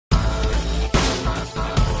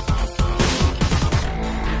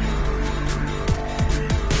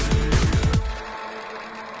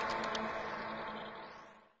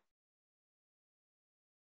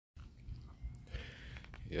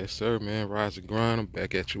Yes sir, man. Rise and grind. I'm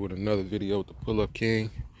back at you with another video with the Pull-Up King.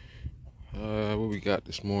 What we got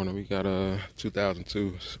this morning? We got a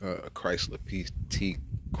 2002 Chrysler PT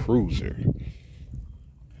Cruiser.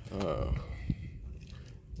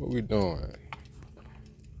 What we doing?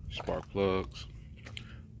 Spark plugs,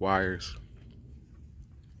 wires.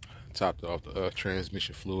 Topped off the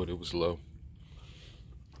transmission fluid. It was low.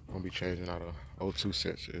 I'm gonna be changing out a O2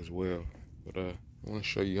 sensor as well. But I want to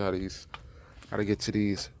show you how to get to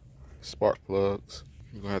these spark plugs.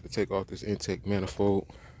 We're gonna have to take off this intake manifold.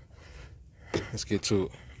 Let's get to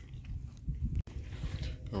it.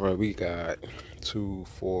 All right, we got 2,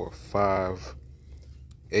 4, 5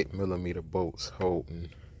 8mm bolts holding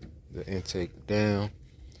the intake down,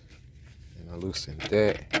 and I loosened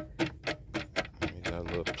that. We got a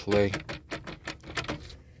little play.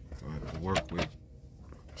 I have to work with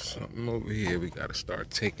something over here. We got to start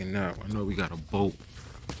taking out. I know we got a bolt.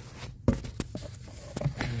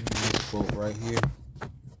 This bolt right here.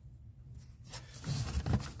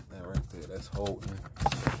 That right there. That's holding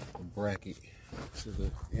the bracket to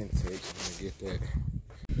the intake. I'm gonna get that.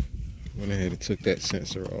 Went ahead and took that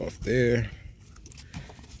sensor off there.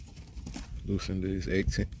 Loosened these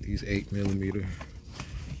 8mm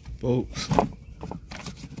bolts.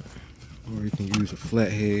 Or you can use a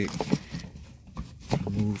flathead.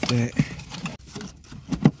 Remove that.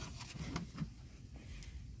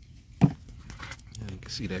 And you can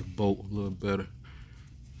see that bolt a little better.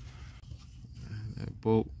 And that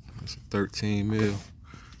bolt, that's a 13 mil.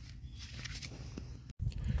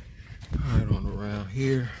 Alright, on around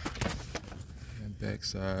here and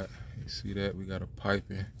backside, you see that we got a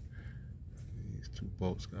piping. These two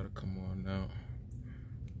bolts gotta come on now.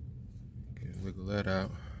 Can wiggle that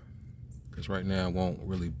out, because right now it won't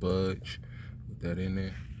really budge. Put that in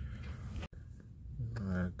there.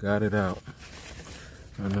 Alright, got it out.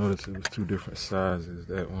 I noticed it was two different sizes.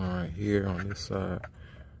 That one right here on this side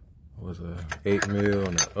was a 8 mil,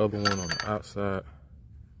 and the other one on the outside,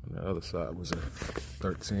 on the other side, was a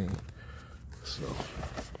 13. So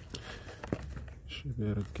should be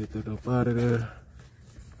able to get that up out of there.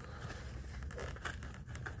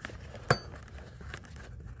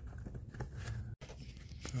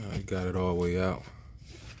 I got it all the way out.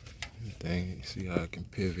 Thing, you see how I can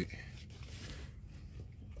pivot,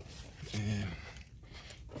 and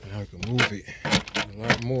I can move it a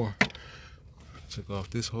lot more. Took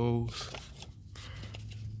off this hose.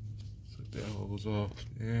 Took that hose off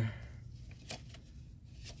there.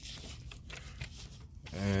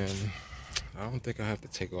 And I don't think I have to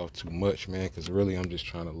take off too much, man, because really I'm just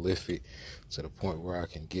trying to lift it to the point where I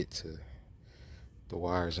can get to the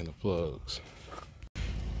wires and the plugs.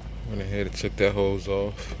 Went ahead and took that hose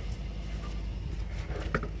off.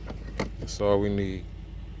 That's all we need.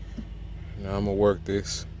 Now I'm gonna work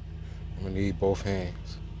this. I'm gonna need both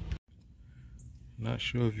hands. Not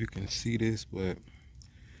sure if you can see this, but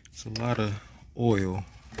it's a lot of oil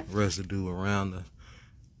residue around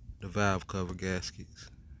the valve cover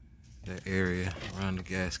gaskets. That area around the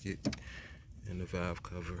gasket and the valve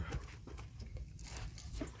cover.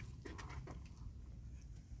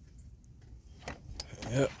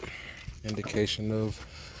 Yep, indication of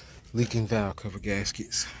leaking valve cover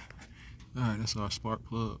gaskets. Alright, that's our spark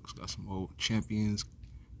plugs. Got some old Champions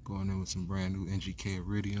going in with some brand new NGK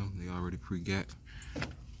Iridium. They already pre-gat.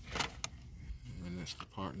 And that's the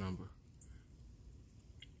part number.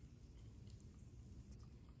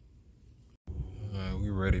 Alright, we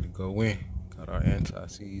ready to go in. Got our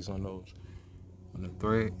anti-seize on those, on the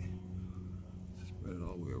thread. Spread it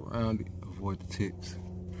all the way around it. Avoid the tips.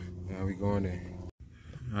 Now we going in.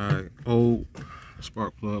 Alright, old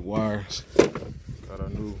spark plug wires. Got our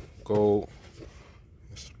new gold.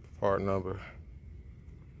 That's the part number.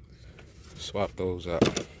 Swap those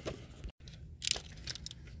out.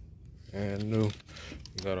 And new,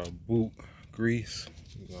 we got our boot grease.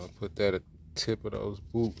 We're gonna put that at the tip of those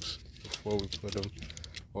boots before we put them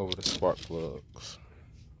over the spark plugs.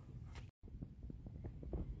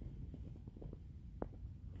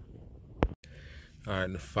 Alright,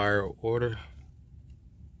 in the fire order: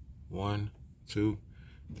 1, 2,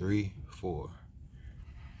 3, 4.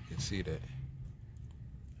 You can see that.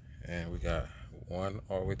 And we got 1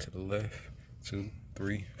 all the way to the left, 2,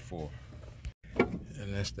 3, 4.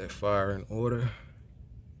 And that's that fire in order.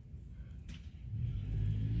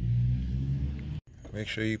 Make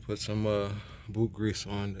sure you put some boot grease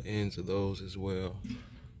on the ends of those as well.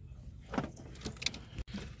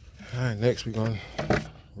 Alright, next we're gonna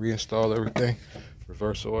reinstall everything,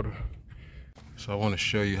 reverse order. So I want to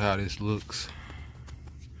show you how this looks.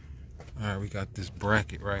 Alright, we got this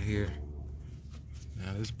bracket right here.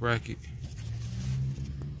 Now this bracket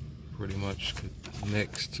pretty much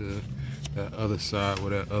connects to that other side where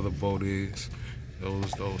that other bolt is.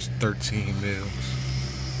 Those 13 mils.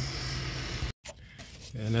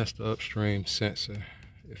 And that's the upstream sensor,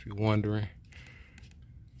 if you're wondering.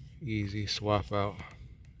 Easy swap out.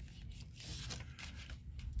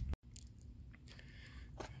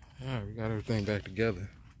 Alright, we got everything back together,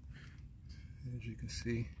 as you can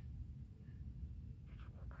see.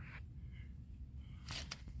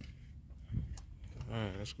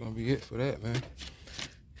 Alright, that's gonna be it for that, man.